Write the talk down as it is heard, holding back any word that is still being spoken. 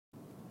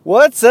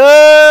What's up,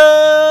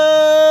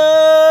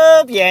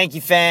 Yankee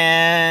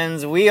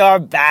fans? We are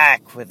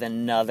back with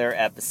another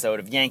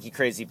episode of Yankee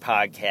Crazy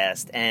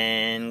Podcast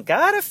and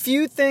got a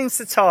few things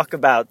to talk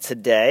about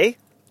today.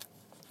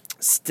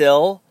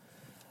 Still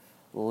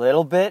a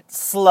little bit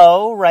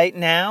slow right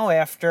now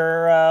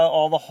after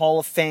all the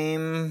Hall of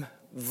Fame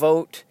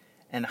vote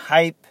and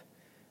hype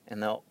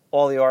and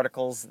all the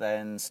articles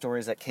and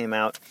stories that came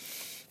out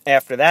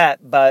after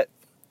that. But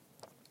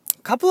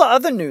a couple of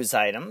other news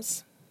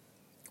items.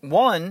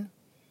 One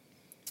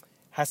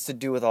has to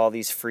do with all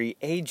these free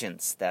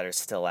agents that are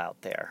still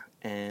out there.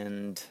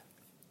 And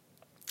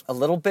a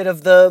little bit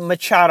of the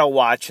Machado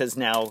watch has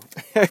now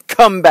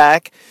come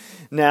back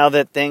now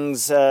that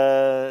things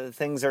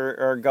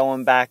are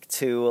going back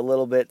to a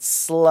little bit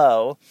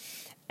slow.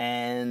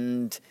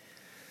 And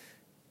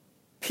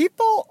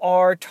people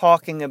are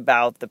talking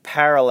about the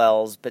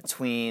parallels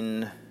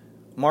between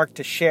Mark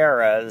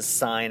Teixeira's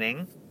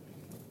signing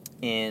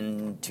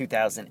in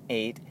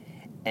 2008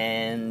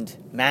 and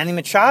Manny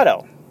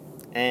Machado.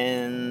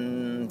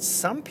 And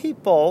some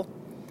people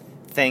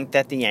think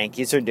that the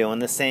Yankees are doing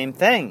the same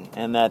thing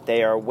and that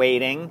they are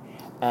waiting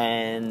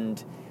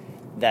and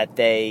that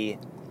they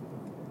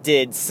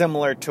did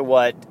similar to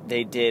what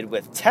they did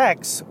with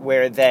Tex,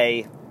 where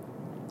they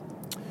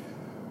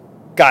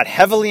got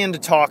heavily into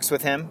talks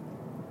with him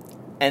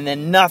and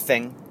then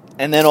nothing,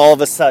 and then all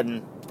of a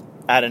sudden,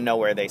 out of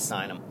nowhere, they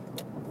sign him.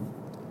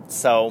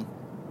 So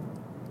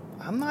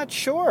I'm not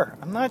sure.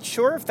 I'm not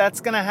sure if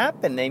that's going to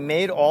happen. They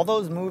made all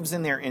those moves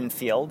in their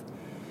infield,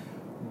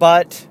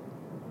 but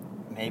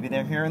maybe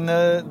they're hearing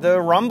the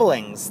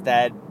rumblings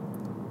that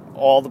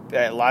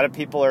a lot of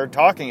people are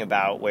talking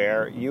about,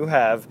 where you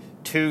have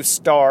two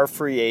star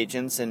free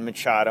agents in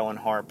Machado and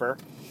Harper,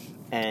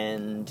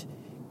 and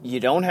you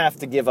don't have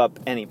to give up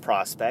any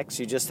prospects.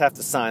 You just have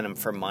to sign them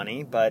for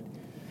money. But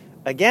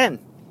again,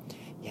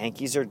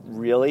 Yankees are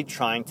really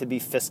trying to be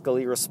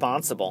fiscally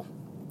responsible.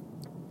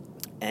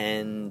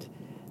 And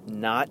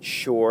not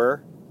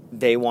sure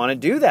they want to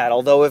do that.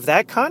 Although if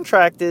that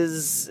contract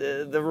is,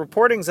 the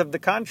reportings of the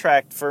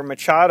contract for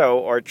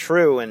Machado are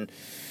true and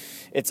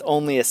it's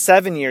only a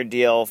 7-year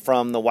deal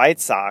from the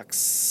White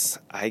Sox,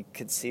 I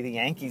could see the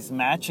Yankees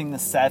matching the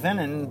 7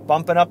 and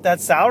bumping up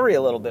that salary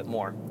a little bit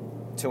more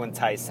to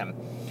entice him.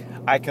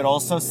 I could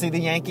also see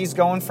the Yankees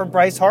going for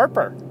Bryce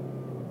Harper.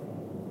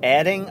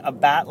 Adding a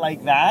bat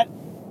like that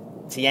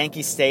to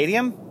Yankee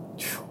Stadium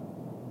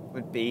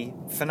would be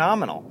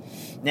phenomenal.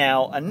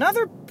 Now,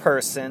 another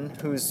person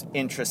who's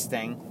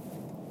interesting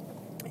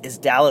is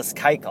Dallas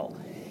Keuchel.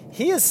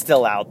 He is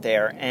still out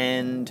there,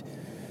 and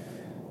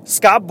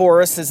Scott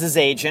Boras is his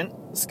agent,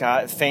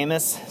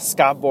 famous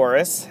Scott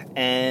Boras,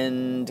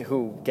 and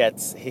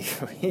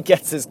he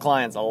gets his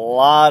clients a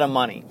lot of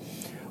money.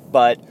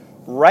 But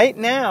right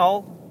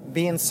now,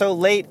 being so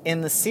late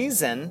in the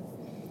season,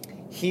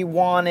 he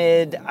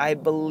wanted, I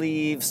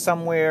believe,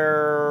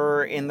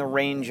 somewhere in the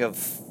range of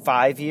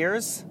 5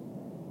 years.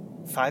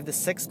 5 to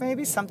 6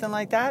 maybe, something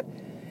like that.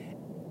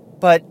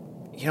 But,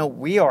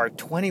 we are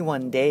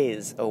 21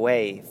 days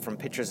away from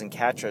pitchers and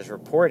catchers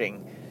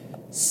reporting.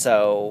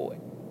 So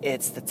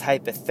it's the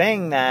type of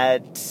thing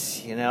that,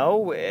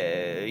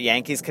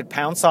 Yankees could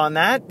pounce on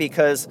that,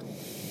 because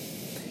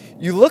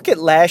you look at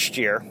last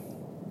year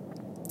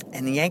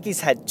and the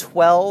Yankees had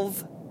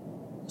 12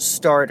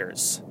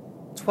 starters,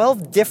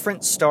 12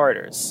 different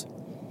starters.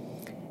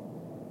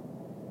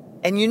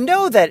 And you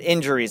know that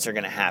injuries are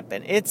going to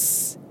happen.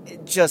 It's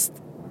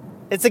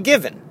a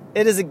given.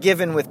 It is a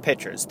given with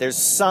pitchers. There's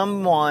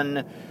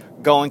someone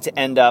going to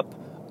end up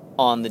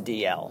on the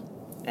DL.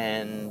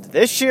 And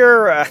this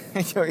year,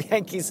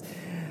 Yankees,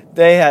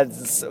 they had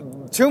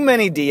too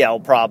many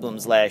DL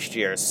problems last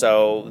year.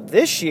 So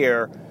this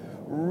year,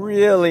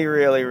 really,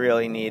 really,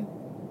 really need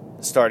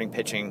starting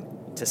pitching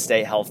to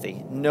stay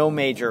healthy. No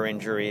major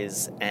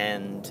injuries,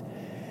 and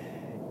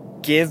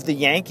give the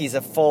Yankees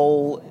a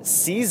full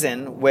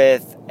season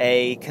with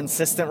a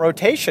consistent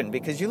rotation.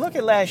 Because you look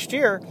at last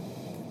year,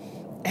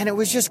 and it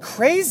was just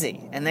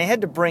crazy. And they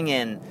had to bring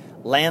in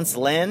Lance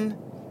Lynn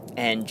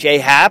and Jay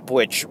Happ,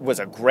 which was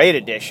a great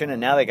addition,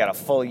 and now they got a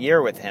full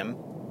year with him.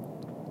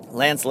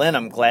 Lance Lynn,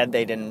 I'm glad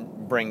they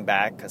didn't bring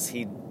back, because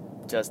he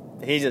just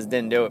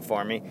didn't do it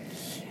for me.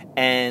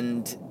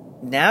 And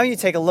now you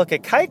take a look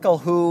at Keuchel,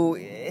 who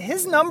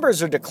his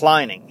numbers are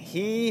declining.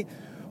 He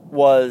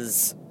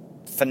was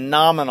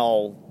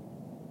phenomenal,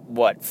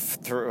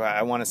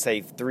 I want to say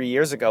 3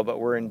 years ago, but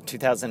we're in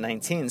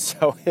 2019,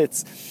 so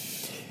it's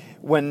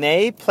when the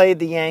Astros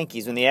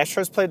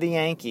played the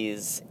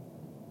Yankees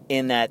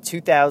in that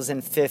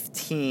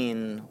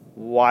 2015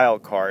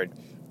 wild card,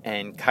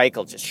 and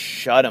Keuchel just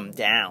shut him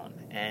down.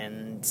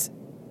 And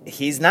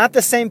he's not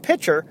the same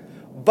pitcher,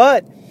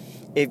 but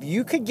if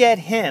you could get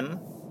him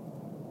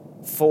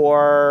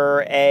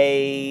for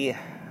a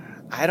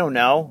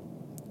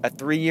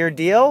 3-year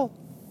deal,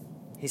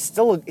 he's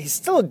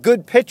still a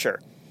good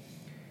pitcher.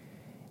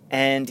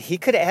 And he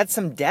could add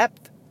some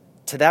depth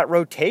to that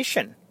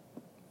rotation,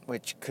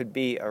 which could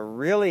be a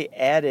really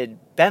added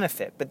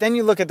benefit. But then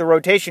you look at the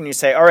rotation, you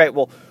say, all right,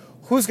 well,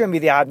 who's going to be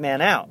the odd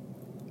man out?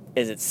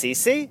 Is it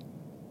CC?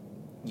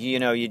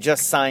 You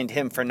just signed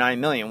him for $9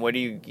 million. What are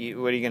you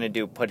going to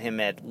do? Put him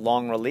at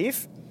long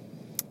relief?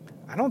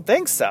 I don't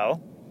think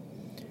so.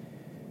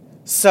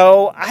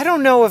 So I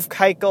don't know if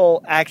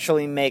Keuchel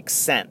actually makes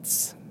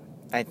sense.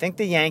 I think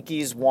the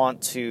Yankees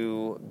want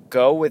to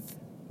go with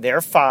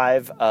their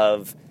 5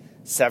 of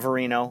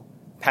Severino,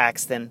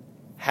 Paxton,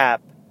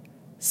 Happ,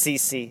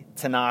 CC,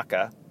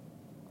 Tanaka,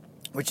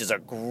 which is a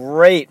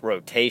great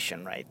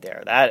rotation right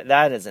there.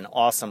 That is an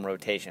awesome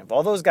rotation. If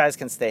all those guys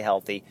can stay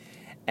healthy,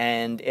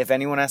 and if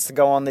anyone has to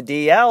go on the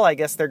DL, I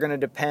guess they're going to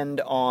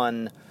depend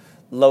on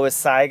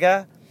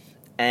Loisaga.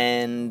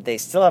 And they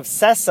still have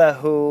Sessa,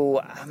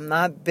 who I'm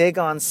not big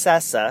on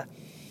Sessa.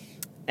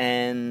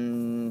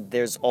 And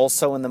there's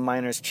also in the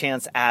minors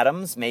Chance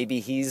Adams. Maybe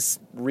he's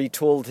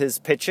retooled his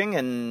pitching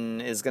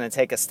and is going to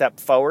take a step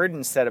forward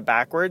instead of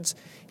backwards.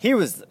 He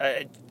was,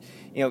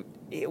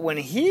 when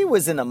he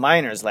was in the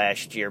minors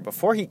last year,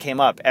 before he came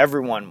up,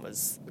 everyone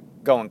was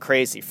going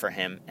crazy for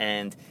him.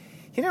 And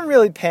he didn't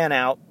really pan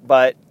out,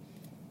 but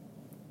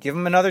give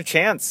him another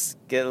chance.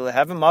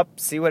 Have him up,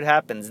 see what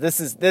happens. This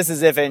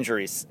is if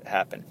injuries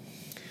happen.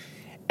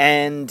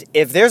 And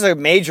if there's a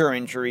major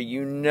injury,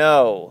 you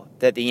know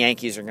that the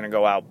Yankees are going to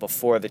go out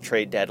before the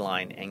trade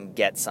deadline and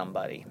get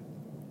somebody.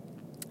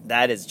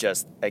 That is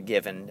just a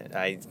given.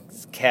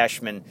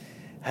 Cashman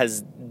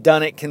has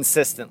done it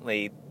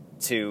consistently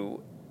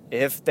to,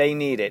 if they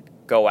need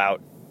it, go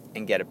out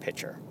and get a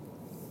pitcher.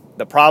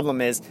 The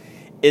problem is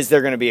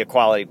there going to be a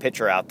quality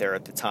pitcher out there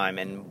at the time,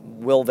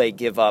 and will they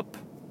give up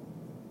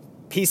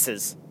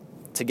pieces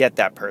to get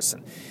that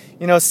person?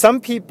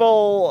 Some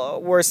people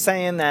were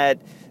saying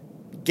that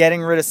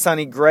getting rid of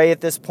Sonny Gray at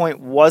this point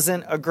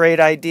wasn't a great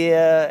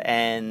idea,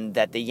 and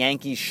that the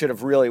Yankees should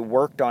have really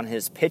worked on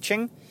his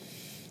pitching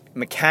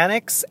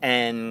mechanics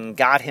and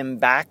got him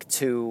back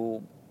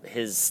to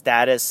his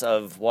status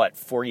of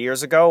 4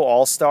 years ago,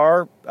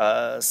 All-Star,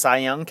 Cy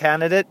Young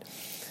candidate.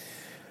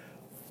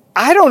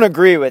 I don't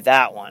agree with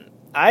that one.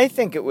 I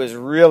think it was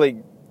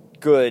really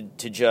good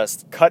to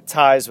just cut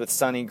ties with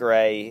Sonny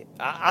Gray.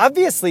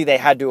 Obviously, they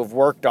had to have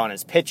worked on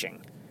his pitching.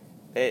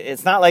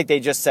 It's not like they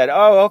just said,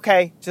 "Oh,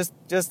 okay,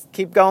 just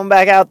keep going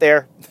back out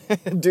there,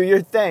 do your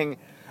thing."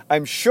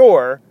 I'm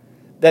sure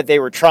that they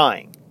were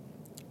trying,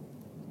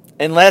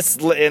 unless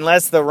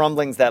the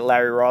rumblings that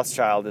Larry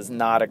Rothschild is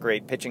not a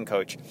great pitching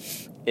coach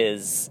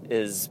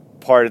is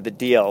part of the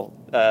deal.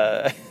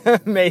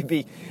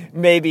 Maybe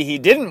he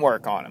didn't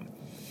work on him,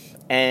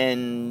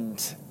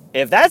 and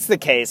if that's the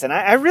case, and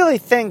I really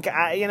think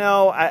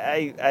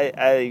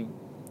I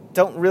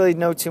don't really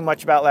know too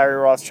much about Larry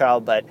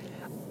Rothschild, but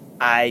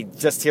I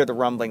just hear the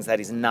rumblings that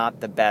he's not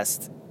the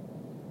best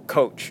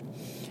coach.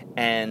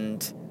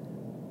 And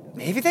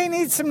maybe they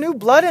need some new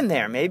blood in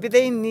there. Maybe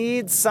they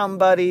need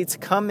somebody to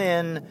come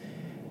in,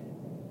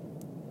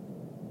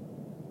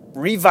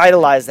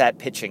 revitalize that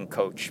pitching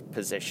coach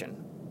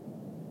position.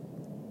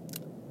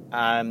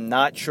 I'm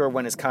not sure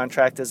when his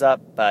contract is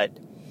up, but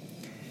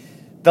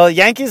the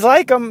Yankees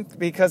like him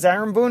because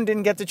Aaron Boone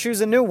didn't get to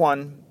choose a new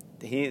one.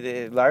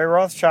 Larry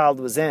Rothschild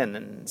was in,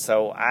 and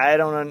so I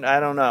don't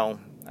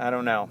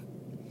know.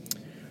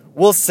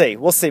 We'll see.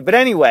 But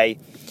anyway,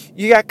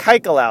 you got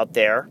Keuchel out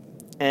there,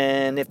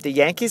 and if the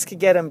Yankees could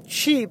get him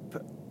cheap,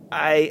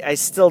 I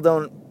still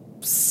don't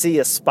see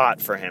a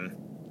spot for him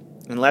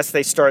unless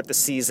they start the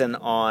season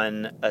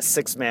on a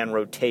 6-man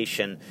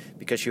rotation,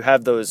 because you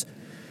have those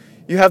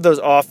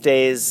off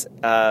days.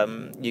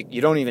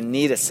 You don't even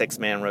need a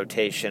 6-man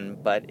rotation,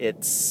 but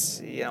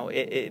it's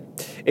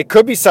it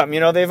could be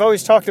something. They've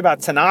always talked about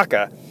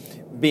Tanaka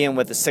being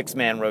with a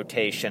 6-man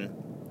rotation,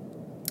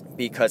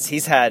 because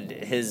he's had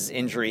his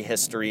injury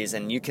histories,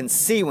 and you can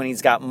see when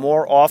he's got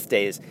more off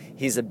days,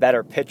 he's a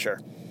better pitcher.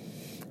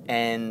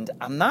 And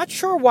I'm not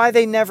sure why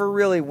they never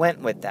really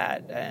went with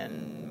that.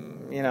 And,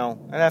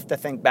 I'd have to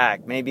think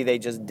back. Maybe they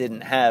just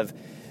didn't have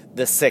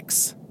the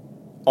 6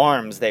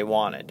 arms they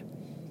wanted.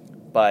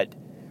 But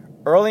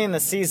early in the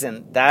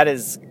season, that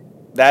is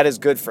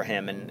good for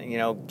him.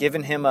 And,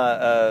 giving him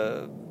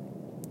a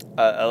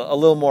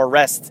little more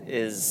rest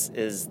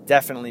is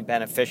definitely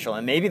beneficial.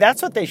 And maybe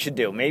that's what they should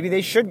do. Maybe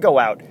they should go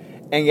out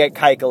and get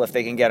Keuchel if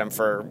they can get him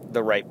for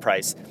the right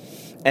price,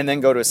 and then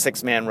go to a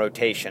 6-man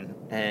rotation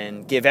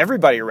and give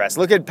everybody a rest.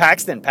 Look at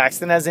Paxton.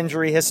 Paxton has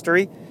injury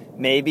history.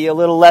 Maybe a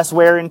little less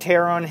wear and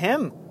tear on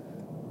him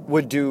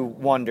would do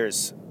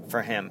wonders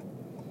for him.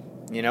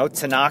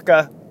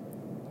 Tanaka,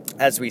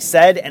 as we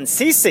said, and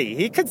CC,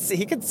 he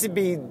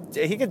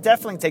could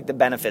definitely take the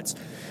benefits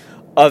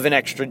of an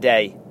extra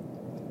day.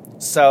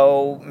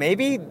 So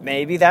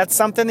maybe that's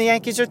something the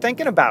Yankees are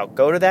thinking about.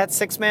 Go to that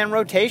 6-man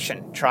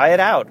rotation. Try it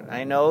out.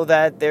 I know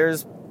that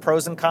there's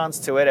pros and cons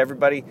to it. A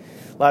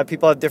lot of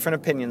people have different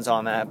opinions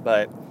on that,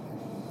 but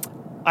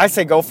I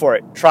say go for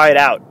it. Try it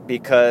out,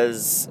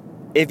 because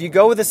if you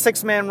go with a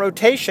 6-man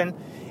rotation,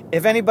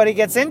 if anybody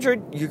gets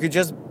injured, you could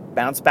just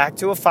bounce back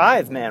to a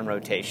 5-man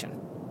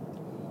rotation.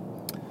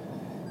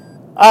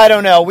 I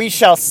don't know. We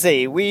shall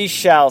see. We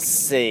shall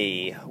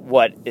see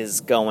what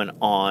is going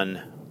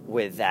on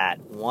with that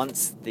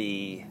once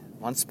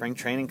spring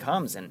training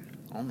comes, and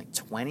only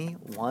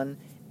 21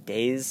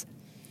 days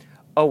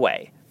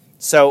away.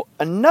 So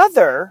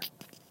another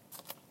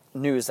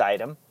news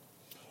item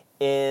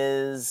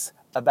is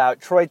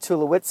about Troy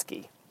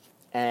Tulowitzki.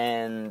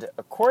 And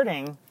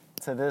according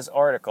to this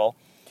article,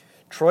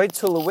 Troy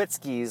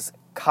Tulowitzki's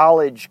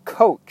college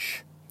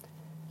coach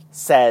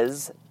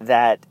says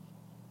that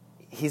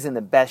he's in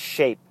the best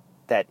shape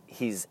that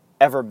he's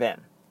ever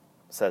been,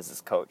 says his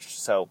coach.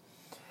 So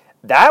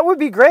that would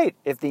be great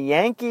if the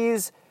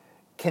Yankees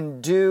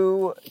can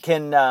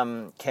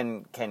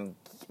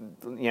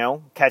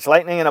catch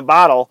lightning in a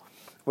bottle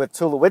with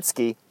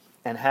Tulowitzki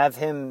and have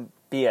him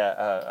be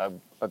a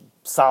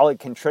solid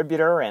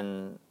contributor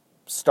and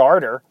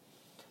starter.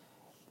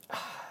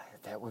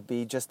 That would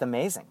be just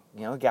amazing.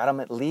 Got him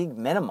at league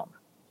minimum.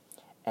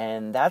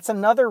 And that's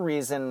another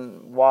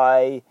reason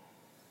why,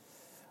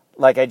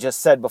 like I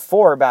just said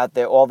before about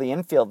all the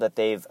infield that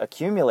they've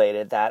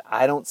accumulated, that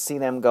I don't see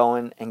them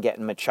going and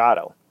getting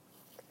Machado.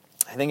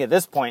 I think at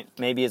this point,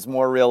 maybe it's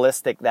more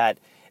realistic that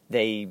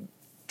they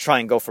try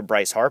and go for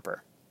Bryce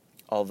Harper.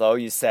 Although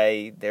you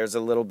say there's a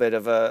little bit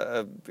of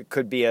it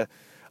could be a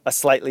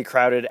slightly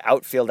crowded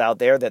outfield out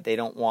there that they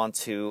don't want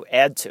to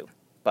add to.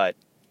 But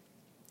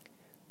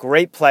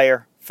great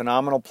player,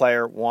 phenomenal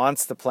player,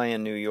 wants to play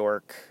in New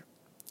York,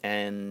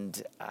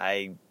 and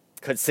I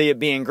could see it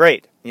being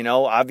great.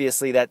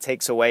 Obviously that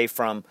takes away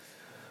from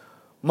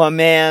my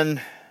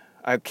man,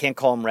 I can't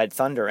call him Red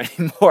Thunder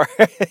anymore,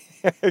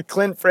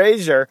 Clint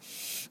Frazier.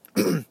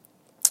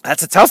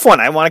 That's a tough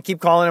one. I want to keep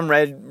calling him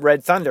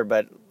Red Thunder,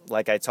 but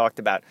like I talked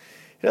about,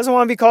 he doesn't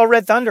want to be called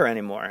Red Thunder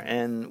anymore,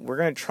 and we're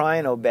going to try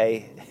and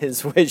obey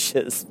his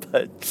wishes,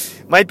 but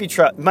might be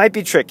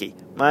tricky.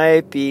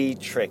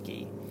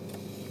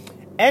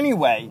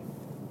 Anyway,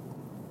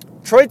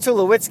 Troy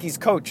Tulowitzki's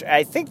coach,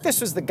 I think this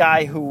was the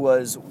guy who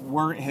was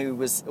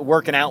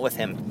working out with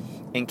him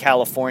in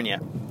California.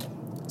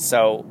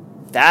 So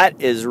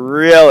that is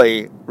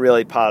really,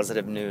 really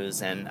positive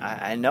news, and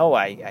I know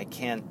I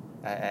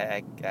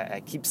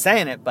keep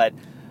saying it, but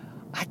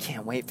I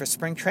can't wait for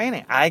spring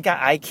training.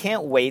 I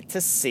can't wait to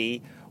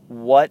see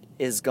what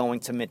is going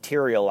to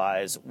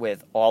materialize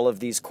with all of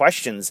these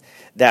questions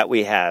that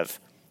we have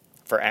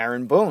for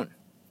Aaron Boone,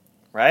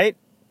 right?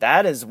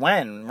 That is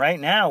when, right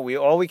now,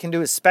 all we can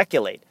do is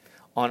speculate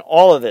on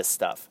all of this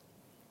stuff.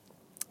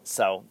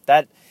 So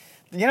that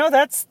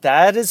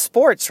is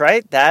sports,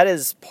 right? That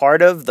is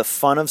part of the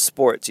fun of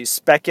sports. You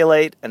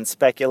speculate,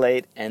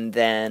 and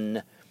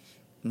then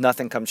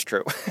nothing comes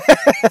true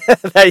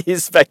that you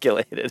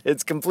speculated.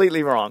 It's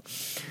completely wrong.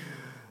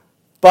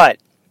 But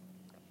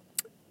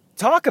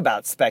talk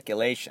about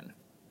speculation.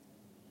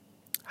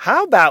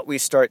 How about we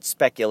start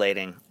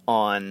speculating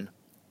on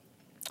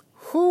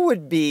who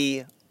would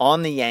be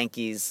on the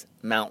Yankees'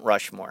 Mount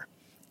Rushmore?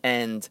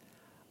 And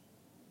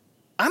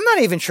I'm not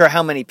even sure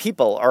how many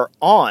people are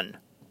on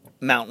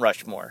Mount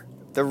Rushmore,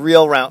 the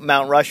real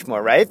Mount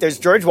Rushmore, right? There's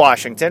George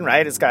Washington,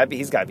 right? He's got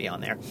to be on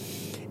there.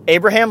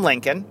 Abraham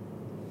Lincoln.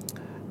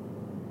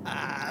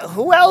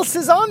 Who else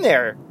is on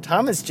there?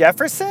 Thomas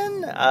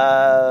Jefferson?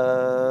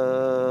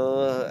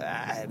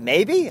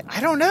 Maybe? I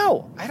don't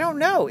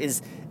know.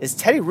 Is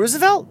Teddy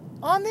Roosevelt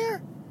on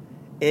there?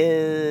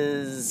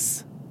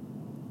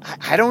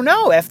 I don't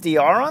know.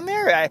 FDR on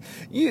there?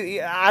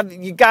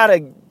 You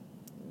gotta.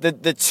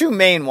 The two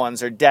main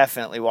ones are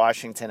definitely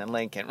Washington and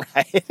Lincoln,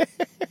 right?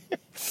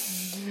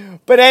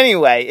 But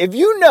anyway, if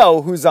you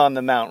know who's on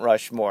the Mount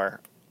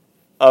Rushmore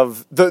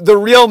of the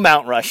real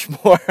Mount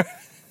Rushmore,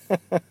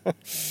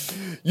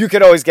 you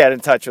could always get in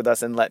touch with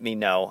us and let me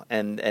know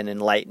and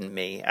enlighten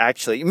me.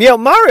 Actually,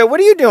 Mario, what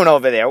are you doing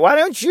over there? Why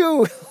don't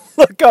you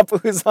look up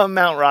who's on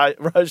Mount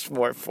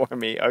Rushmore for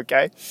me,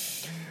 okay?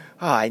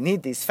 Oh, I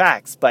need these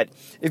facts. But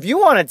if you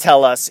want to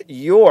tell us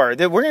we're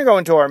going to go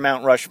into our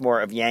Mount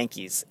Rushmore of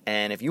Yankees.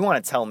 And if you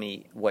want to tell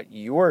me what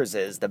yours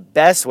is, the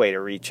best way to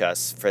reach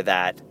us for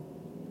that,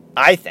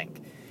 I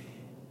think,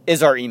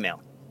 is our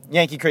email.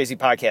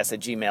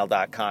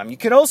 YankeeCrazyPodcast@gmail.com. You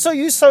can also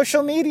use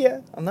social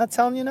media. I'm not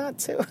telling you not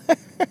to.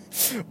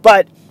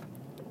 But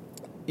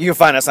you can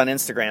find us on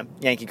Instagram,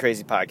 Yankee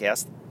Crazy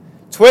Podcast,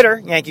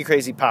 Twitter, Yankee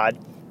Crazy Pod,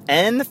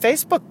 and the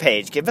Facebook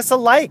page. Give us a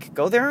like.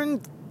 Go there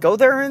and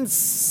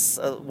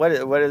what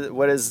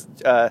does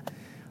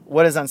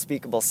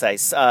Unspeakable say?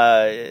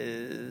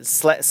 Slam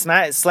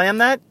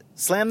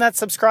that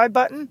subscribe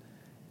button.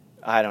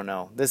 I don't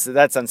know.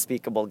 That's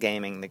Unspeakable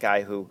Gaming, the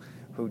guy who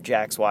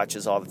Jax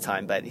watches all the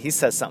time, but he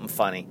says something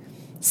funny.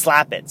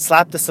 Slap it.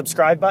 Slap the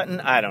subscribe button.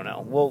 I don't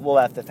know. We'll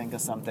have to think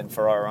of something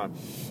for our own.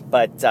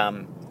 But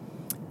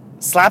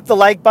slap the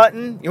like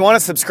button. You want to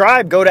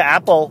subscribe? Go to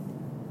Apple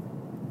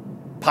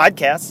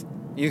Podcasts.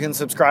 You can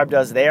subscribe to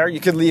us there. You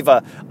could leave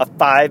a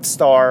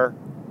 5-star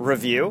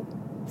review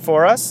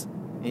for us.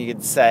 You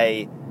could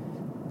say,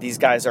 these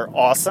guys are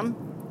awesome,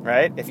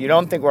 right? If you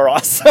don't think we're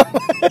awesome,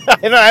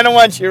 I don't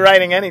want you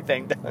writing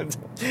anything.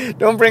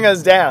 Don't bring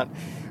us down.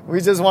 We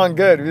just want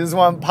good. We just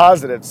want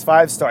positives,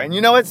 5-star. And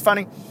you know what's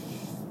funny?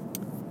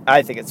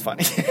 I think it's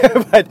funny.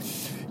 But,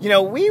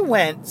 we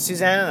went,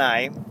 Suzanne and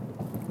I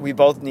we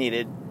both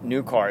needed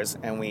new cars,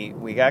 and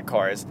we got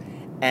cars,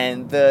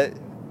 and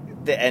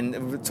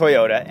and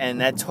Toyota,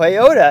 and that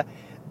Toyota,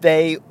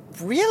 they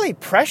really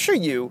pressure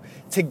you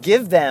to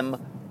give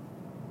them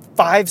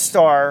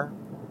 5-star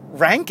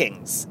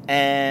rankings.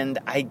 And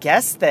I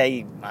guess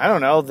I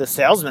don't know, the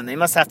salesman, they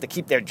must have to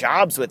keep their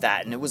jobs with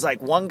that. And it was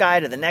like one guy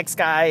to the next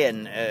guy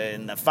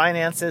and the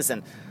finances.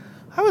 And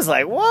I was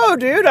like, whoa,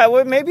 dude,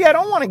 maybe I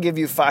don't want to give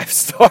you 5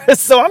 stars.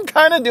 So I'm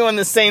kind of doing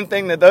the same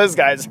thing that those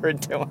guys are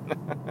doing.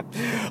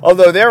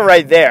 Although they're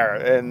right there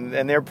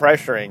and they're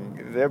pressuring.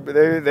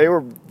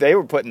 They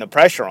were putting the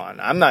pressure on.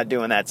 I'm not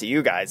doing that to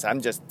you guys.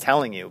 I'm just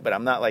telling you, but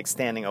I'm not like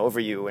standing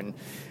over you and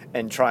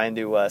trying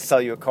to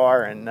sell you a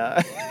car and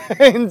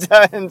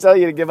and tell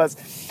you to give us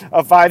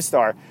a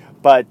 5-star.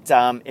 But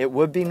it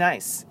would be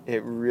nice.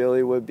 It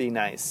really would be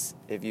nice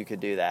if you could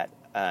do that.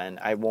 And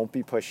I won't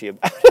be pushy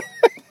about it.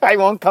 I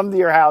won't come to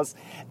your house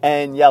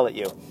and yell at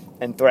you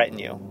and threaten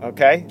you.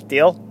 Okay?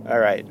 Deal? All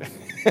right.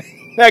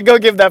 Now go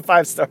give that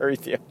 5-star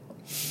review.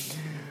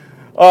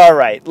 All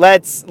right,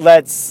 let's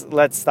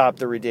stop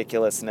the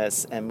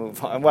ridiculousness and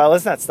move on. Well,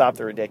 let's not stop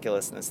the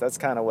ridiculousness. That's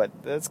kind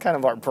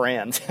of our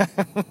brand.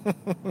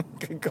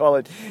 Could call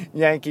it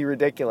Yankee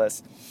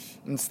Ridiculous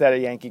instead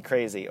of Yankee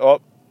Crazy. Oh,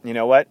 you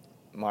know what?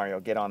 Mario,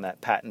 get on that,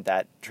 patent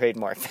that,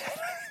 trademark that.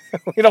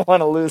 We don't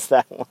want to lose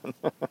that one.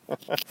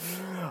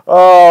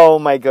 Oh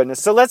my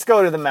goodness. So let's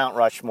go to the Mount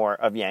Rushmore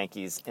of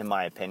Yankees, in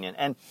my opinion.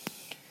 And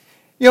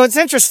it's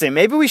interesting.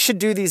 Maybe we should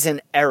do these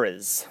in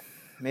eras.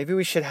 Maybe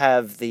we should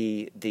have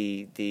what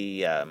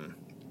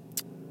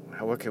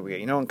could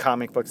we, in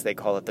comic books they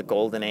call it the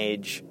Golden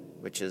Age,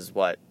 which is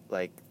what,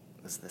 like,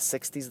 was the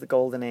 60s the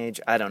Golden Age?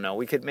 I don't know.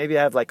 We could maybe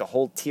have like a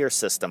whole tier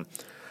system.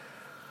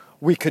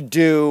 We could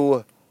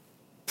do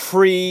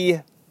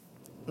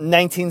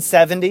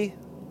pre-1970,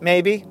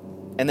 maybe,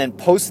 and then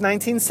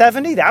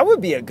post-1970. That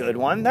would be a good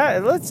one.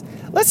 Let's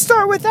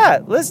start with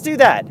that. Let's do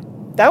that.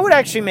 That would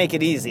actually make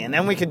it easy, and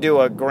then we could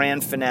do a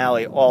grand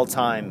finale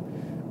all-time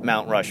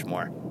Mount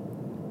Rushmore.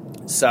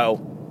 So,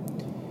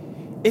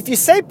 if you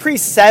say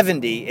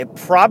pre-70, it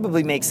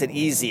probably makes it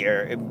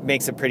easier. It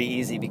makes it pretty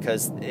easy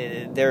because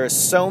there are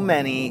so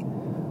many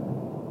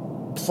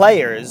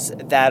players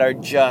that are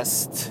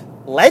just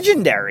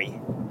legendary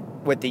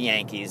with the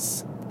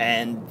Yankees,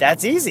 and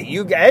that's easy.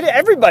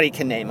 Everybody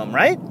can name them,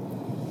 right?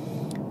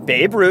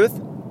 Babe Ruth,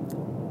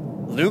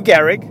 Lou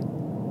Gehrig,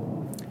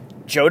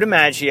 Joe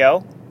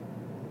DiMaggio,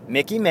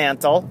 Mickey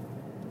Mantle,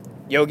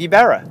 Yogi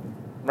Berra,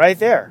 right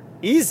there,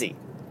 easy.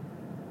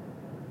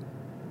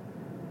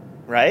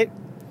 Right?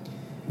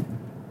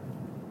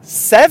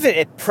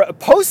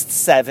 Post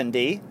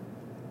 70,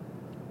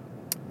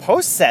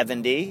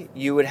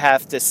 you would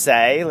have to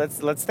say,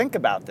 let's think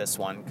about this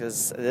one,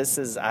 because this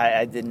is,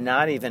 I did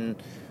not even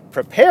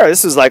prepare.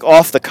 This was like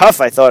off the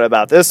cuff. I thought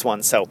about this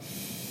one. So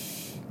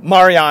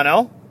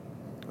Mariano,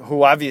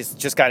 who obviously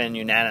just got in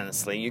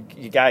unanimously, you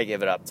got to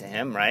give it up to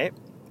him, right?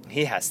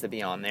 He has to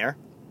be on there.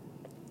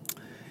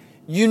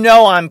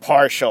 I'm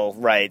partial,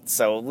 right?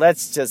 So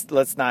let's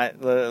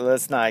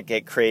not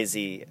get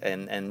crazy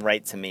and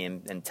write to me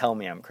and tell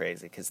me I'm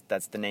crazy, because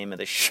that's the name of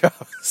the show.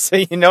 So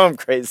I'm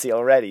crazy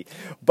already.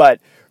 But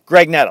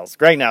Greg Nettles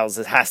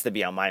has to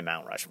be on my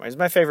Mount Rushmore. He's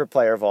my favorite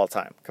player of all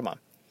time. Come on.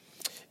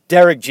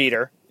 Derek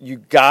Jeter, you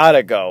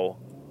gotta go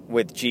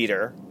with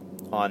Jeter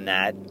on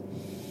that.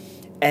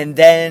 And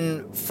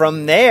then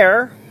from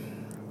there,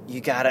 you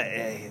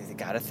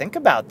gotta think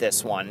about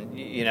this one.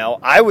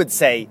 I would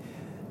say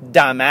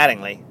Don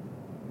Mattingly,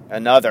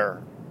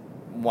 another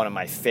one of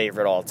my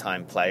favorite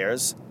all-time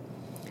players.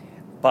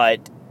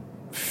 But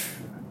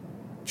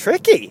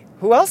tricky.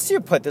 Who else do you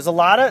put? There's a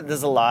lot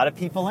of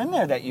people in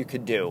there that you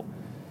could do.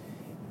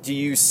 Do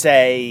you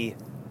say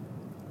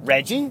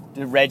Reggie?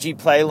 Did Reggie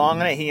play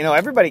long enough?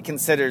 Everybody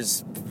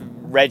considers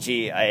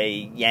Reggie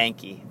a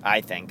Yankee,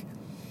 I think,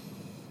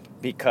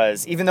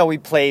 because even though we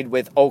played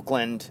with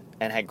Oakland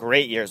and had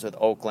great years with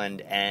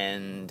Oakland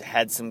and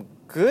had some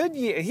good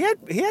years, he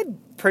had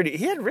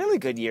really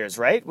good years,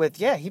 right?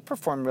 He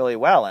performed really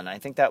well, and I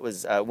think that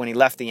was when he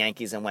left the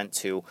Yankees and went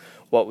to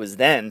what was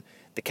then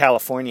the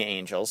California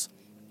Angels,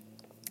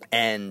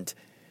 and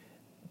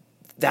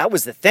that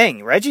was the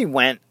thing. Reggie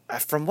went,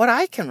 from what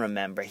I can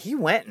remember, he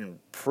went and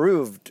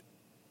proved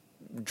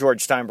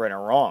George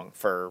Steinbrenner wrong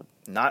for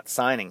not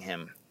signing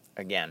him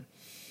again,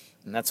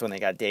 and that's when they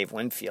got Dave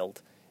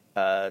Winfield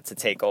to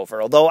take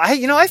over. Although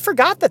I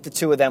forgot that the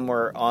two of them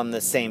were on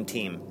the same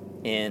team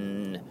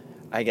in,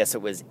 I guess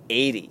it was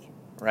 80,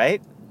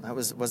 right?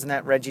 Wasn't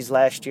that Reggie's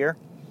last year?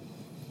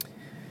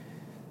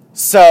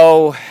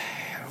 So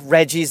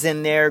Reggie's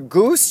in there.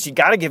 Goose, you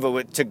got to give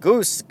it to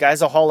Goose.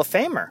 Guy's a Hall of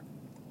Famer,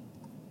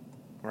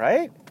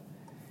 right?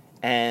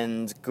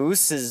 And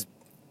Goose's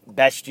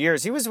best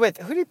years, he was with,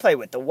 who did he play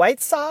with? The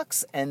White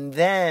Sox, and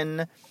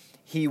then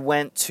he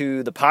went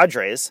to the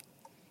Padres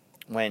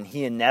when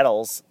he and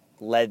Nettles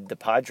led the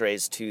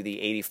Padres to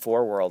the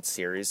 84 World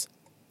Series.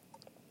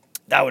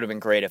 That would have been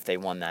great if they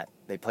won that.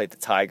 They played the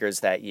Tigers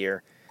that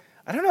year.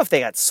 I don't know if they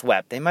got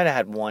swept. They might have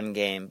had one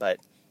game, but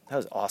that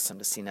was awesome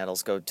to see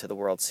Nettles go to the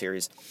World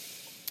Series.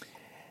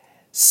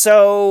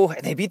 So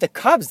they beat the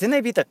Cubs. Didn't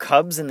they beat the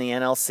Cubs in the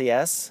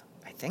NLCS?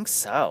 I think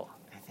so.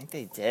 I think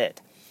they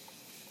did.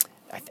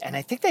 And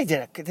I think they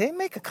did. Did they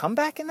make a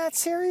comeback in that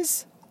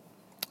series?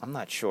 I'm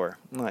not sure.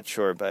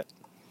 But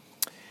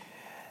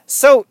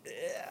so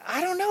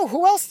I don't know.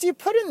 Who else do you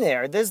put in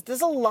there?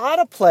 There's a lot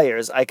of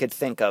players I could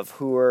think of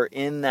who are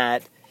in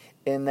that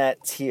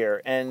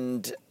tier.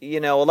 And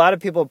a lot of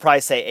people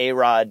probably say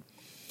A-Rod.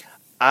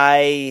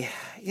 A-Rod,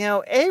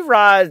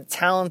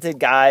 talented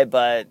guy,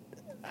 but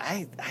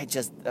I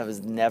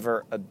was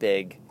never a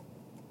big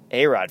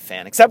A-Rod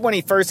fan, except when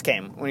he first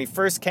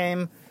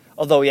came.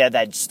 Although he had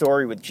that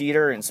story with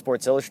Jeter in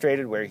Sports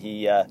Illustrated where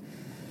he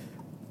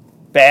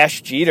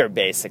bashed Jeter,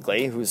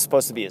 basically, who was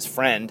supposed to be his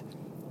friend.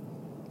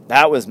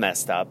 That was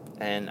messed up,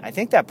 and I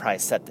think that probably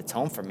set the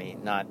tone for me,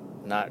 not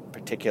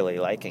particularly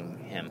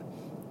liking him.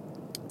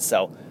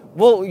 So,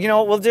 what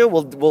we'll do?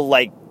 We'll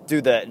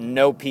do the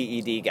no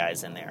PED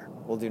guys in there.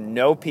 We'll do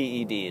no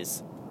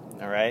PEDs,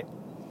 all right?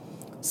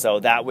 So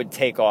that would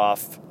take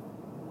off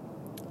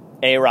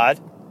A-Rod,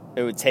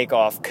 it would take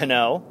off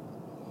Cano,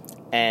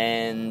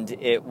 and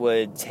it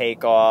would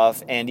take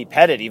off Andy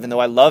Pettitte, even though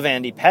I love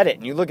Andy Pettitte.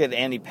 And you look at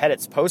Andy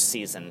Pettitte's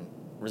postseason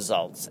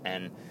results,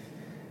 and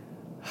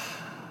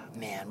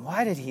man,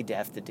 why did he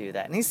have to do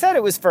that? And he said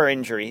it was for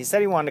injury. He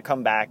said he wanted to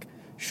come back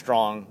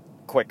strong,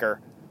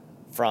 quicker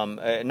from,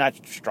 not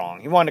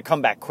strong, he wanted to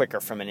come back quicker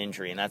from an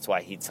injury, and that's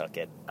why he took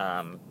it.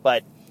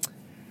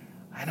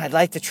 And I'd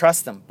like to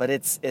trust him, but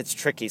it's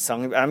tricky. So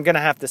I'm going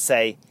to have to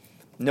say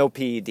no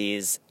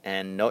PEDs,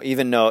 and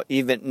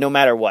no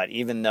matter what,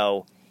 even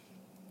though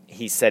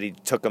he said he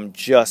took them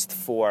just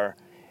for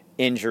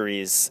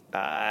injuries,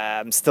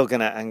 I'm still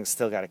got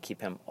to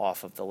keep him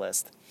off of the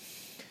list.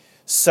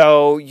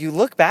 So you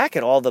look back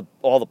at all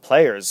the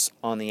players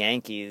on the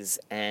Yankees,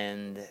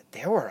 and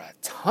there were a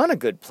ton of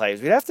good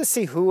players. We'd have to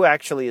see who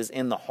actually is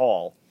in the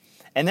Hall,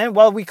 and then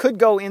we could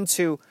go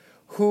into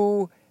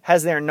who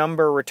has their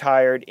number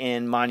retired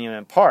in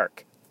Monument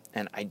Park,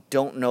 and I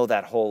don't know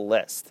that whole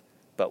list,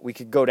 but we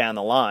could go down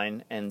the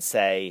line and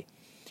say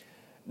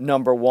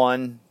number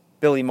 1,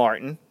 Billy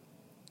Martin.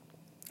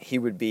 He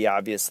would be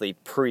obviously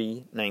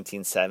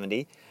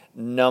pre-1970.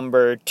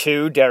 Number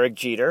 2, Derek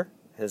Jeter.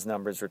 His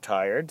number's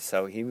retired,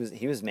 so he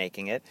was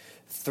making it.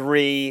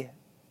 3,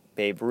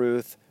 Babe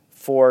Ruth.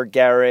 4,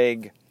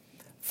 Gehrig.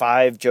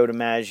 5, Joe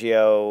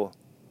DiMaggio.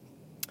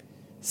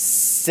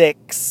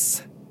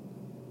 6,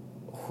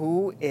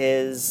 who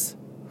is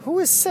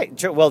 6?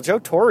 Joe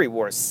Torre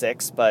wore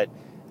 6, but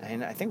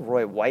I think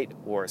Roy White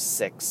wore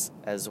 6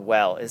 as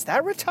well. Is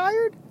that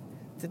retired?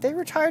 Did they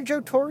retire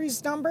Joe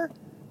Torre's number?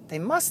 They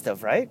must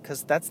have, right?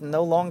 Because that's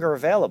no longer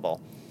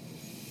available.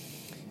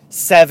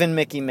 7,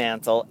 Mickey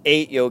Mantle.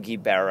 8, Yogi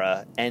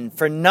Berra. And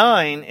for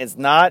 9, it's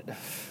not,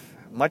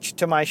 much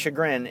to my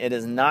chagrin, it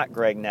is not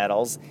Greg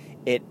Nettles.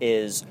 It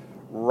is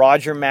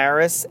Roger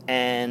Maris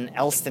and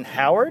Elston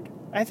Howard,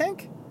 I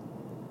think.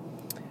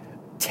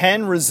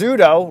 10,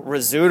 Rizzuto.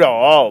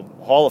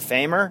 Hall of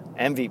Famer,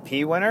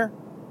 MVP winner.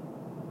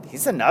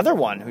 He's another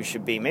one who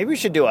should be. Maybe we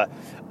should do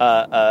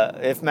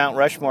if Mount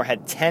Rushmore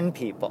had 10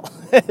 people,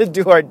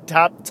 do our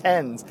top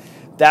 10s.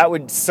 That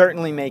would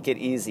certainly make it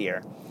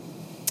easier.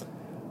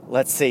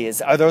 Let's see.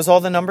 Are those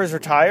all the numbers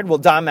retired? Well,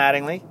 Don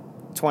Mattingly,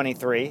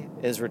 23,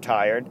 is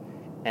retired.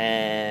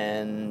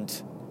 And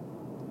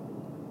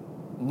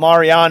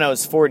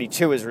Mariano's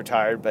 42 is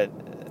retired, but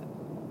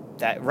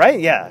that, right?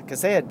 Yeah,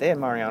 because they had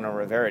Mariano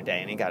Rivera Day,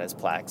 and he got his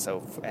plaque.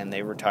 And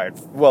they retired.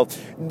 Well,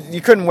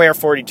 you couldn't wear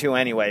 42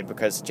 anyway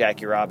because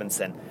Jackie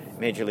Robinson,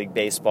 Major League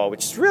Baseball,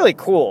 which is really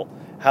cool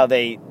how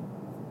they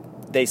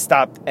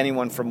stopped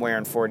anyone from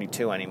wearing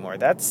 42 anymore.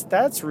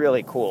 That's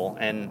really cool,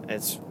 and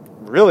it's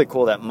really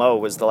cool that Mo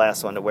was the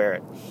last one to wear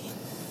it.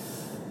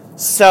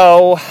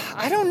 So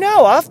I don't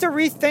know. I'll have to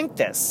rethink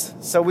this.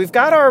 So we've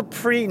got our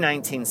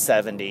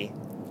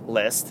pre-1970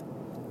 list,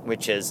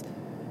 which is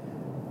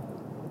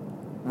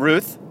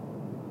Ruth,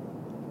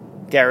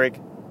 Gehrig,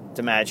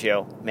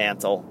 DiMaggio,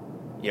 Mantle,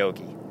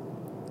 Yogi.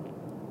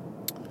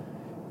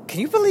 Can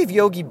you believe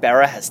Yogi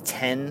Berra has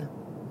 10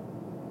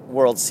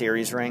 World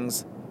Series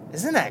rings?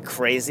 Isn't that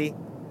crazy?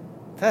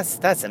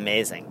 That's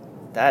amazing.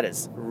 That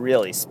is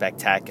really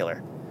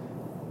spectacular.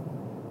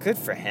 Good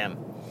for him.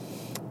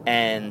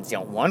 And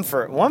one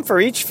for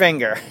each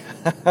finger.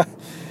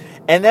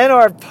 And then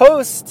our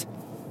post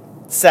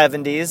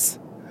 70s,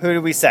 who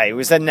do we say?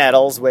 We said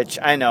Nettles, which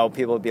I know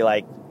people would be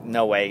like,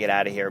 no way, get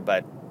out of here,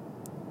 but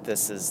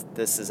this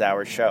is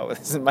our show.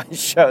 This is my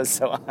show,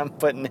 so I'm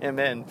putting him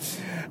in.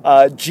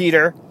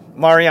 Jeter,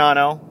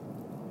 Mariano.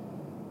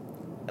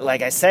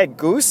 Like I said,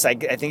 Goose, I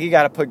think you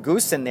got to put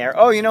Goose in there.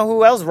 Oh, you know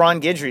who else?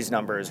 Ron Guidry's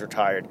number is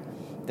retired.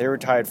 They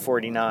retired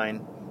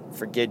 49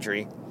 for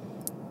Guidry.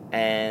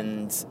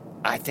 And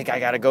I think I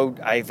gotta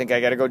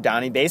go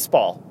Donnie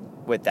Baseball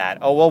with that.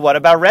 Oh, well, what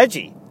about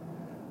Reggie?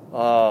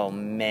 Oh,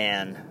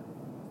 man.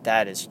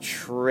 That is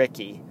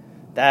tricky.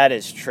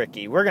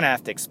 We're going to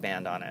have to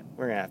expand on it.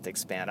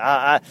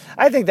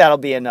 I think that'll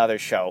be another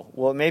show.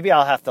 Well, maybe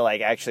I'll have to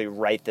actually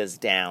write this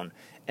down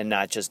and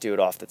not just do it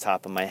off the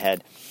top of my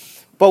head.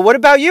 But what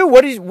about you?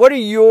 What are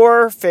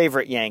your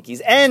favorite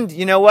Yankees? And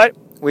you know what?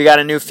 We got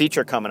a new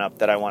feature coming up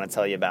that I want to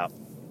tell you about.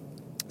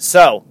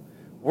 So,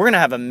 we're going to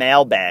have a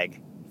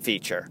mailbag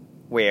feature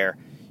where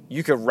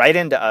you could write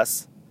into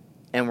us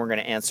and we're going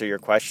to answer your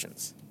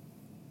questions.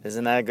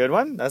 Isn't that a good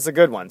one? That's a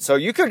good one. So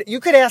you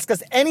could ask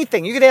us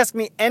anything. You could ask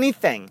me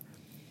anything.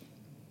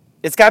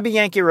 It's got to be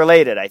Yankee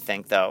related, I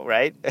think, though,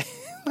 right?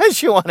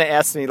 Unless you want to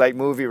ask me, like,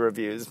 movie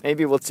reviews.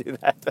 Maybe we'll do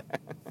that.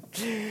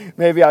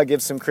 Maybe I'll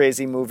give some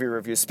crazy movie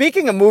reviews.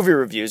 Speaking of movie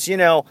reviews,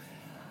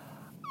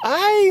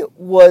 I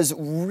was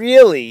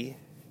really...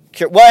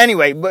 Well,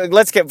 anyway,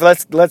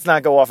 let's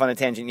not go off on a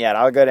tangent yet.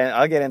 I'll get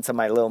into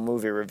my little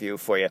movie review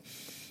for you.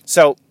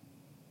 So,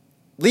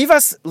 leave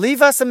us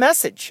a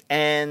message,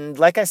 and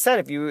like I said,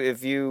 if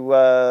you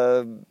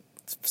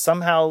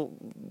somehow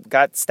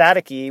got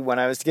staticky when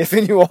I was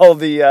giving you all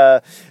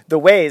the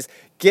ways,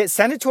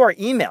 send it to our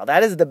email.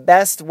 That is the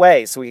best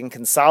way, so we can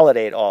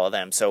consolidate all of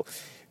them. So,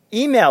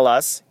 email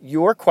us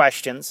your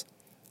questions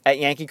at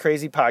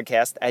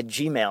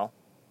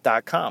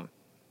yankeecrazypodcast@gmail.com,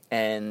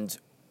 and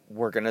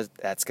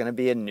that's gonna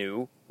be a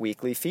new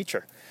weekly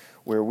feature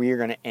where we are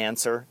gonna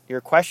answer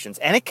your questions,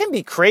 and it can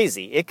be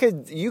crazy.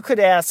 You could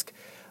ask,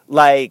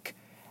 like,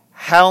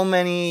 how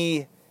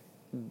many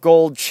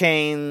gold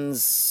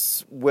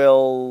chains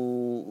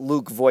will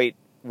Luke Voit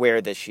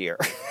wear this year?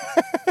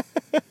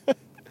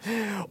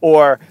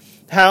 Or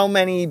how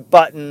many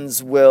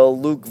buttons will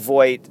Luke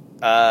Voit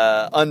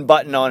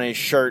unbutton on his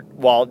shirt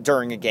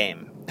during a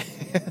game?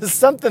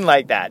 Something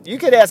like that. You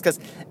could ask us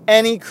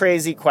any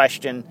crazy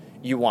question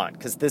you want,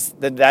 because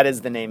that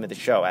is the name of the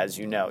show, as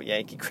you know,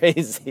 Yankee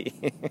Crazy.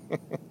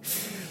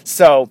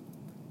 So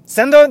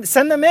send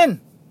them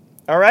in.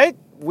 All right?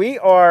 We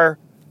are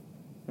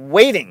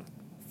waiting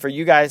for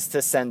you guys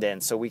to send in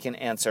so we can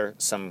answer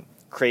some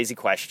crazy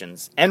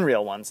questions and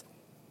real ones.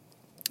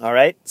 All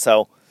right?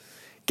 So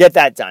get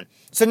that done.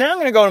 So now I'm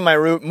going to go to my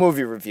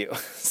movie review.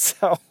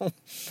 So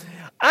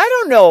I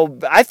don't know.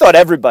 I thought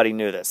everybody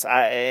knew this.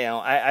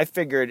 I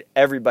figured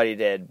everybody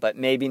did, but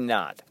maybe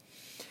not.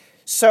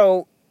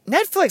 So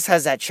Netflix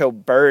has that show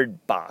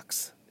Bird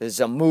Box. It's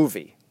a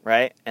movie,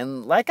 right?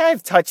 And like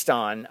I've touched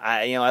on,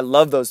 I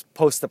love those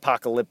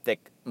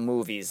post-apocalyptic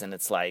movies, and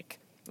it's like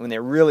when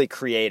they're really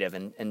creative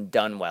and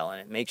done well, and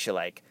it makes you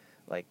like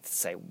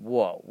say,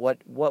 whoa,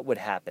 what would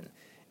happen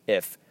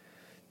if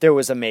there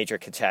was a major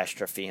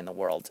catastrophe in the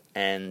world?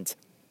 And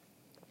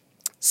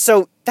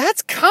so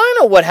that's kind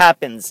of what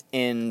happens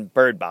in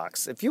Bird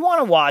Box. If you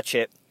want to watch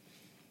it,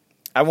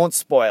 I won't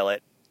spoil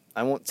it.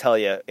 I won't tell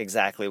you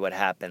exactly what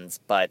happens,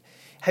 but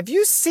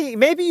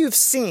maybe you've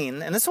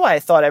seen, and this is why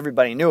I thought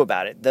everybody knew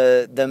about it,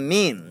 the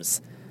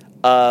memes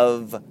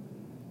of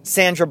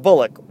Sandra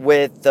Bullock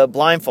with the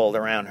blindfold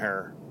around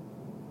her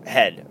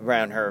head,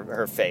 around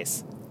her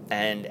face.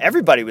 And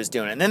everybody was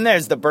doing it. And then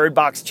there's the Bird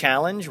Box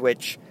Challenge,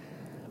 which,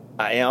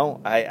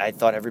 I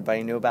thought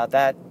everybody knew about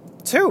that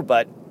too,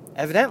 but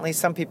evidently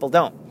some people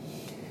don't.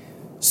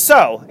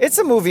 So, it's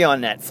a movie on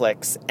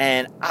Netflix,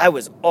 and I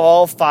was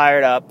all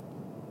fired up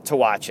to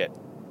watch it.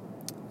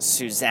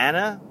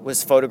 Susanna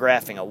was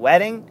photographing a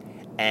wedding,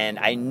 and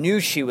I knew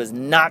she was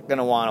not going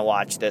to want to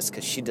watch this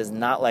because she does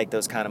not like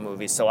those kind of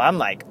movies. So I'm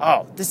like,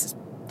 oh, this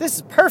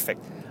is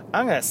perfect.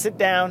 I'm going to sit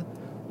down,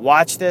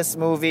 watch this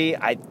movie.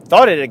 I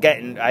thought it had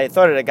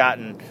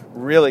gotten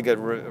really good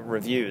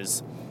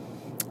reviews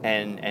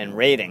and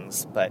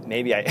ratings, but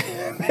maybe I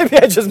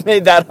just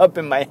made that up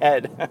in my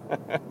head.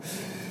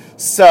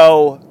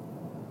 So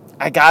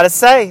I gotta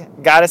say,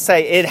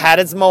 it had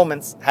its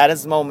moments, but I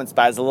was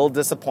a little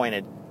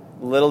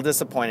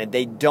disappointed.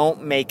 They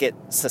don't make it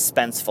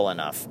suspenseful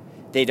enough.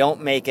 They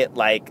don't make it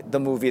like the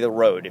movie The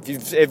Road.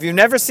 If you've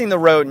never seen The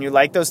Road and you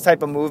like those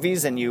type of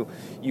movies and you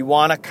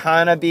want to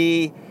kind of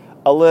be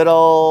a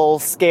little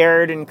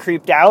scared and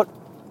creeped out,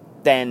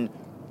 then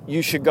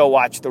you should go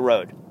watch The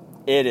Road.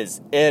 It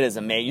is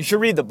amazing. You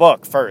should read the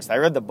book first. I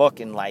read the book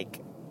in like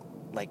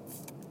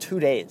 2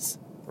 days.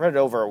 I read it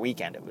over a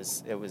weekend. It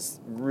was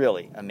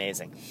really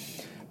amazing.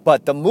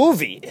 But the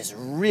movie is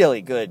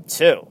really good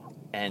too.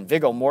 And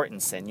Viggo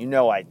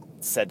Mortensen, I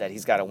said that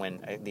he's got to win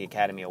the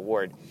Academy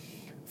Award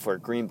for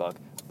Green Book,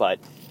 but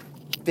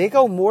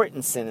Viggo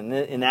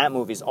Mortensen in that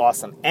movie is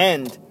awesome,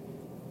 and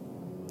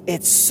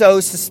it's so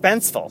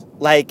suspenseful.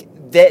 Like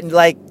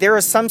there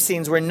are some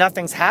scenes where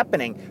nothing's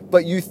happening,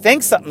 but you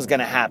think something's going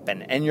to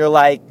happen, and you're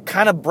like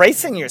kind of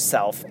bracing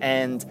yourself.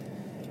 And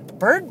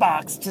Bird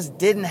Box just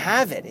didn't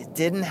have it. It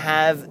didn't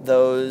have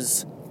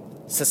those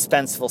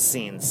suspenseful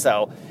scenes.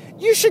 So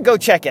you should go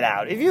check it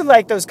out. If you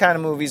like those kind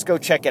of movies, go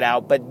check it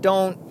out, but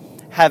don't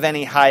have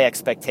any high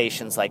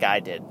expectations like I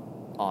did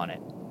on it.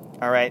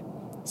 All right?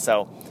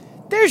 So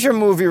there's your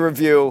movie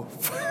review.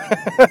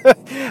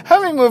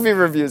 How many movie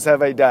reviews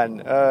have I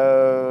done?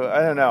 I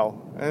don't know.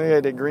 I think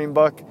I did Green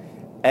Book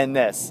and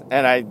this.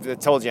 And I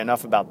told you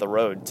enough about The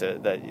Road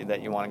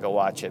that you want to go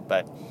watch it.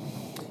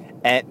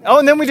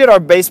 And then we did our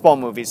baseball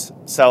movies.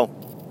 So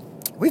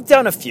we've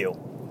done a few.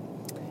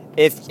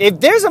 If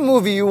there's a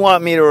movie you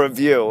want me to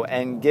review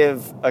and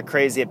give a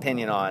crazy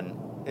opinion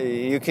on,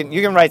 you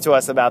can write to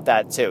us about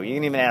that too. You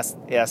can even ask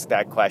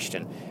that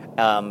question.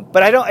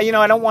 But I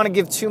don't want to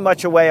give too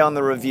much away on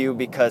the review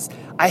because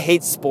I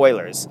hate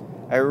spoilers.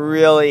 I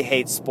really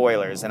hate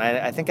spoilers, and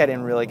I think I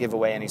didn't really give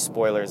away any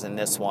spoilers in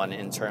this one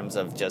in terms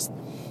of just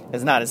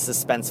it's not as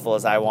suspenseful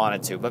as I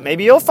wanted to. But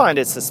maybe you'll find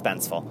it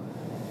suspenseful.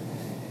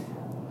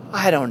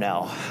 I don't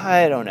know.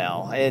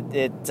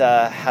 It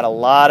had a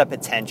lot of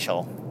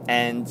potential,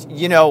 and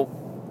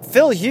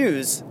Phil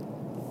Hughes.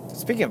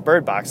 Speaking of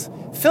Bird Box,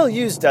 Phil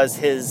Hughes does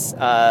his "You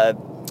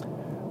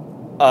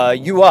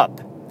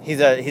Up."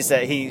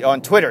 He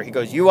on Twitter he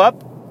goes "You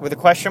Up" with a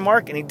question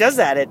mark, and he does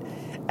that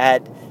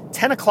at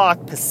 10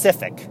 o'clock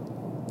Pacific.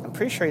 I'm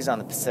pretty sure he's on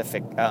the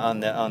Pacific on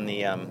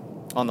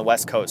the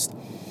West Coast,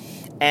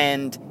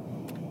 and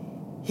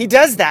he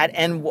does that.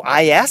 And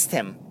I asked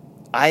him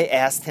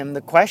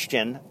the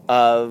question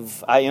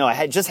of I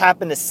had just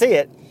happened to see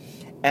it,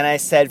 and I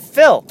said,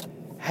 Phil,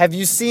 have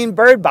you seen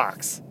Bird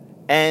Box?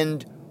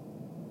 And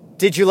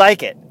did you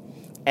like it?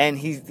 And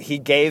he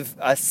gave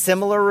a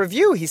similar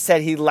review. He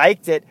said he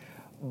liked it,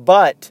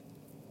 but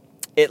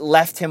it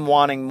left him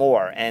wanting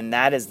more. And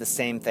that is the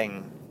same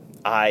thing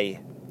I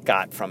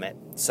got from it.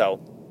 So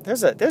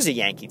there's a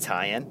Yankee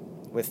tie-in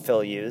with Phil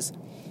Hughes.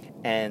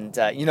 And,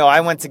 I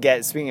went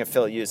to speaking of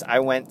Phil Hughes, I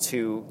went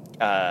to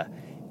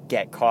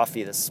get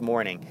coffee this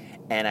morning.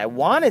 And I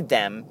wanted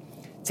them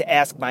to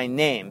ask my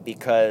name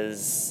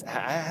because,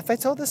 have I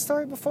told this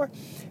story before?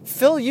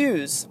 Phil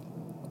Hughes...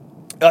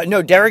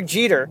 Derek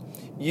Jeter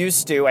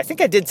used to, I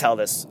think I did tell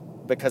this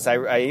because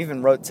I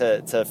even wrote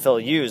to Phil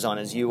Hughes on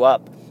his "You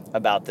Up"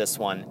 about this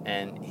one,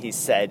 and he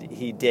said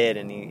he did,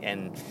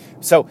 and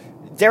so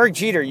Derek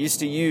Jeter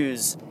used to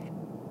use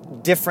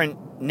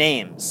different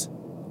names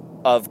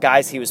of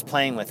guys he was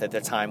playing with at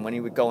the time when he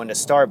would go into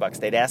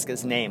Starbucks. They'd ask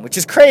his name, which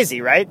is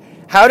crazy, right?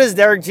 How does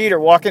Derek Jeter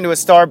walk into a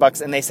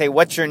Starbucks and they say,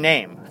 "What's your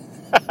name?"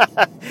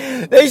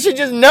 They should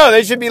just know.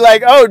 They should be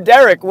like, "Oh,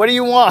 Derek, what do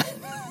you want?"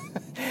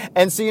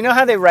 And so you know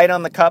how they write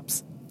on the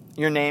cups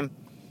your name?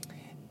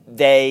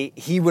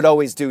 He would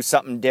always do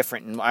something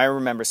different. And I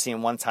remember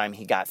seeing one time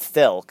he got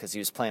Phil because he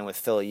was playing with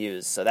Phil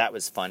Hughes. So that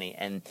was funny.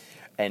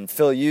 And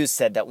Phil Hughes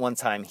said that one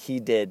time he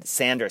did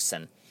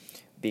Sanderson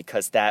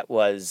because that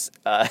was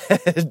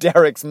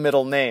Derek's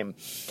middle name.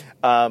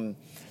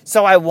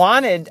 So I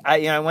went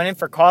in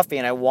for coffee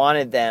and I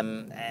wanted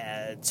them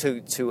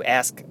to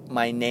ask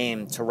my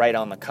name to write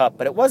on the cup,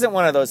 but it wasn't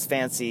one of those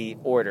fancy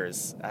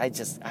orders. I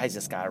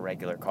just got a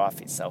regular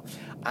coffee, so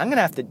I'm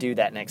gonna have to do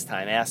that next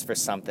time. Ask for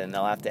something,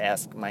 they'll have to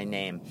ask my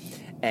name,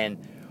 and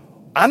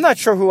I'm not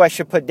sure who I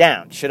should put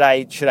down. Should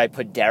I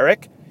put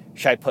Derek?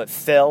 Should I put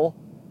Phil?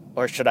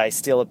 Or should I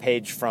steal a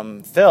page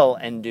from Phil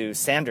and do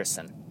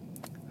Sanderson?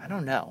 I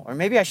don't know. Or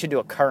maybe I should do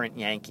a current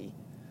Yankee.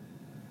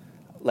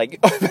 Like,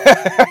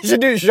 I should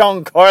do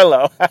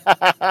Giancarlo.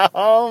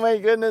 Oh, my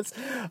goodness.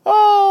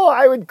 Oh,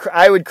 I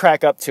would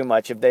crack up too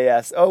much if they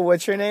asked, "Oh,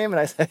 what's your name?"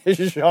 And I said,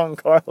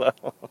 "Giancarlo."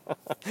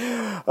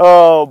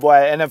 Oh, boy.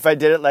 And if I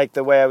did it like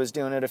the way I was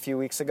doing it a few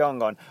weeks ago, I'm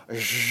going,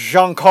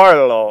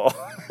 "Giancarlo."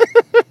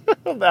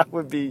 That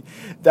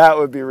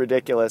would be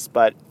ridiculous,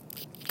 but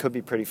could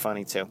be pretty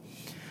funny, too.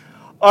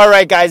 All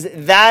right, guys,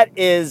 that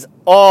is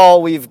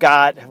all we've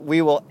got.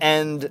 We will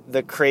end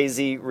the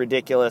crazy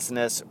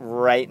ridiculousness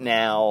right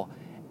now.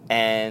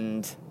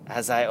 And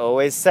as I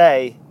always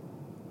say,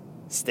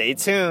 stay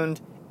tuned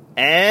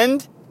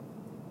and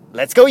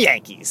let's go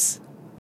Yankees.